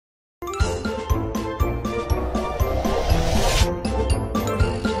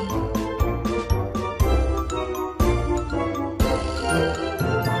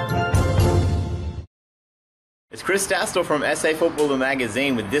It's Chris Dastel from SA Footballer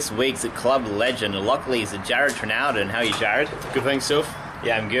Magazine with this week's club legend, Lockleys, Jarryd Trenowden. How are you, Jarryd? Good, thanks, Sylph.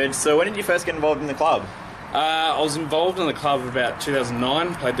 Yeah, I'm good. So when did you first get involved in the club? I was involved in the club about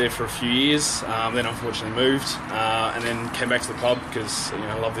 2009, played there for a few years, then unfortunately moved, and then came back to the club because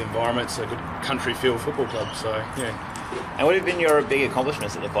I love the environment. It's a good country feel football club, so yeah. And what have been your big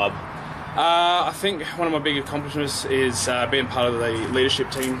accomplishments at the club? I think one of my big accomplishments is being part of the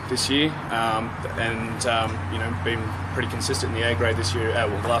leadership team this year, and being pretty consistent in the A grade this year,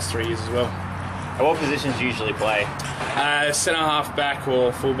 the last 3 years as well. And what positions do you usually play? Centre half back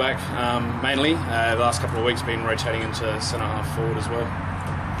or full back mainly. The last couple of weeks been rotating into centre half forward as well.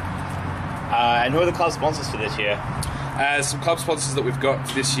 And who are the club sponsors for this year? Some club sponsors that we've got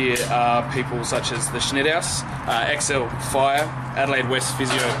for this year are people such as the Schnitthaus, XL Fire, Adelaide West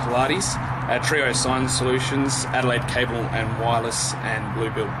Physio Pilates, Trio Sign Solutions, Adelaide Cable and Wireless, and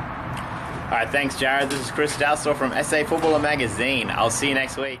Bluebill. Alright, thanks Jarryd. This is Chris Dastel from SA Footballer Magazine. I'll see you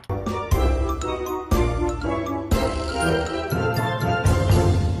next week.